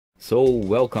So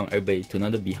welcome everybody to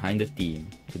another Behind the Theme.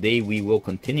 Today we will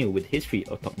continue with history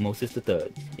of Thutmose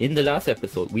III. In the last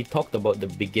episode we talked about the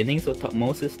beginnings of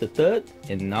Thutmose III,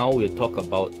 and now we'll talk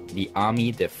about the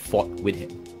army that fought with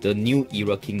him, the New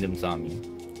Era Kingdom's army.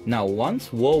 Now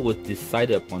once war was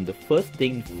decided upon, the first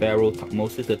thing Pharaoh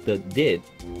Thutmose III did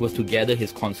was to gather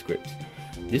his conscripts.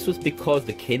 This was because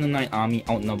the Canaanite army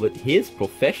outnumbered his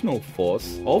professional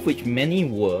force, of which many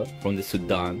were from the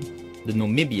Sudan, the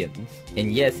Numidians,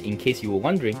 and yes, in case you were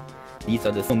wondering, these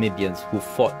are the Numidians who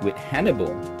fought with Hannibal,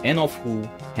 and of who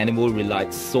Hannibal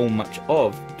relied so much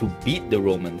of to beat the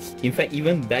Romans. In fact,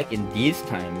 even back in these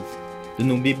times, the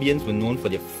Numidians were known for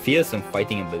their fearsome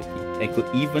fighting ability and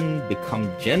could even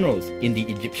become generals in the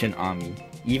Egyptian army,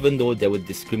 even though there was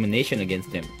discrimination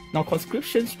against them. Now,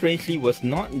 conscription strangely was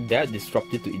not that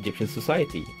disruptive to Egyptian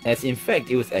society, as in fact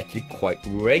it was actually quite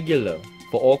regular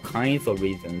for all kinds of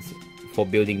reasons, for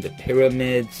building the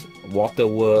pyramids,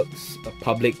 waterworks,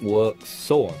 public works,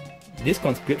 so on. This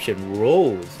conscription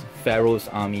rose Pharaoh's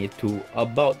army to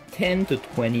about 10 to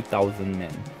 20,000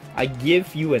 men. I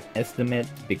give you an estimate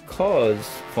because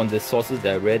from the sources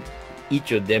that I read,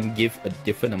 each of them give a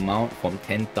different amount, from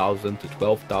 10,000 to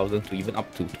 12,000 to even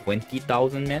up to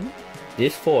 20,000 men.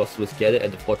 This force was gathered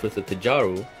at the fortress of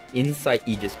Tajaru inside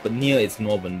Egypt, but near its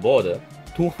northern border,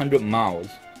 200 miles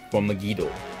from Megiddo.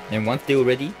 And once they were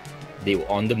ready, they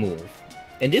were on the move.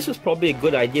 And this was probably a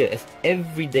good idea, as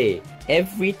every day,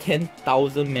 every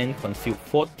 10,000 men consumed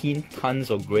 14 tons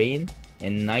of grain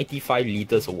and 95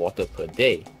 liters of water per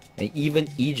day. And even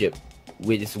Egypt,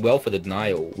 with its wealth of the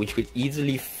Nile, which could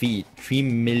easily feed 3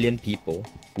 million people,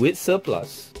 with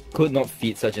surplus, could not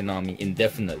feed such an army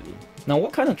indefinitely. Now,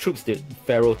 what kind of troops did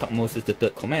Pharaoh Thutmose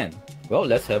III command? Well,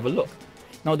 let's have a look.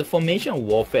 Now, the formation of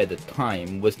warfare at the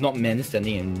time was not men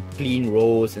standing in clean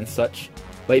rows and such,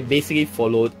 but it basically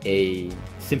followed a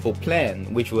simple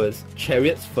plan, which was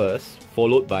chariots first,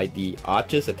 followed by the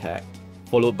archers' attack,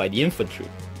 followed by the infantry.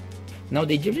 Now,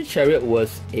 the Egyptian chariot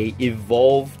was a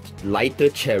evolved lighter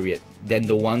chariot than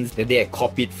the ones that they had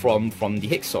copied from the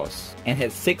Hyksos, and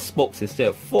had 6 spokes instead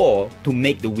of 4 to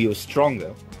make the wheels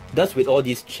stronger. Thus, with all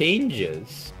these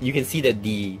changes, you can see that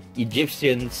the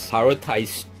Egyptians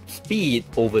prioritized speed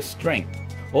over strength.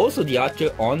 Also, the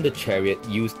archer on the chariot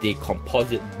used a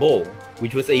composite bow,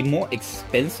 which was a more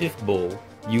expensive bow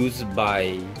used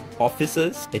by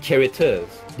officers and charioteers.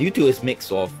 Due to its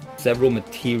mix of several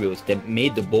materials that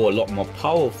made the bow a lot more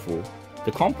powerful,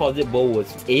 the composite bow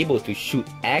was able to shoot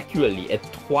accurately at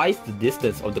twice the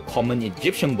distance of the common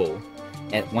Egyptian bow,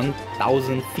 at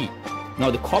 1,000 feet. Now,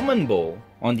 the common bow,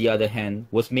 on the other hand,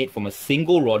 was made from a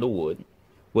single rod of wood,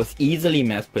 was easily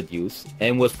mass-produced,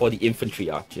 and was for the infantry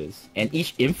archers. And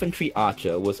each infantry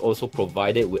archer was also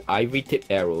provided with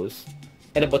ivory-tipped arrows,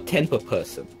 at about 10 per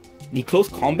person. The close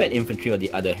combat infantry, on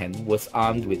the other hand, was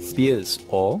armed with spears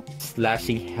or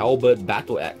slashing halberd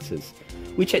battle axes,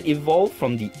 which had evolved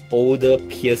from the older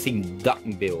piercing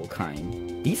duckbill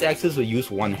kind. These axes were used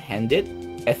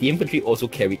one-handed, as the infantry also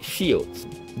carried shields.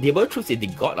 The above troops, if they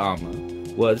got armor,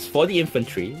 was for the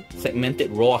infantry,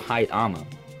 segmented rawhide armor,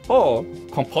 or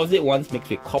composite ones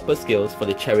mixed with copper scales for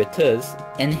the charioteers,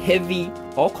 and heavy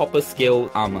or copper scale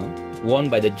armor worn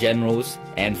by the generals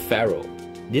and Pharaoh.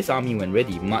 This army, when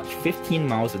ready, marched 15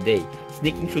 miles a day,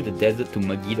 sneaking through the desert to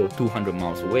Megiddo 200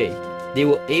 miles away. They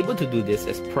were able to do this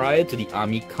as prior to the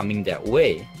army coming that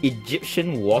way,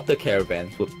 Egyptian water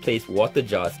caravans would place water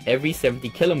jars every 70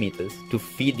 kilometers to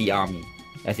feed the army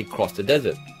as it crossed the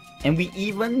desert. And we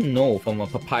even know from a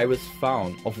papyrus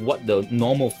found of what the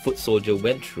normal foot soldier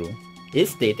went through. It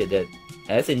stated that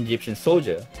as an Egyptian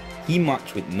soldier, he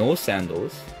marched with no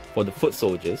sandals for the foot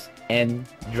soldiers, and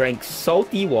drank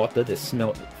salty water that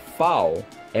smelled foul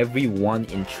every 1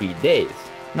 in 3 days.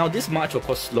 Now, this march of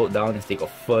course slowed down as they got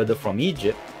further from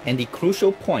Egypt, and the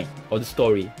crucial point of the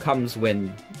story comes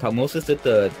when Thutmose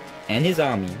III and his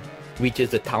army reaches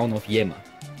the town of Yema.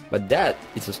 But that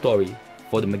is a story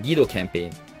for the Megiddo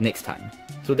campaign next time.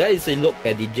 So that is a look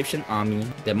at the Egyptian army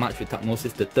that marched with Thutmose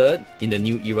III in the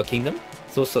New Era Kingdom.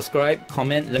 So subscribe,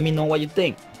 comment, let me know what you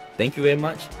think. Thank you very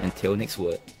much, until next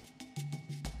word.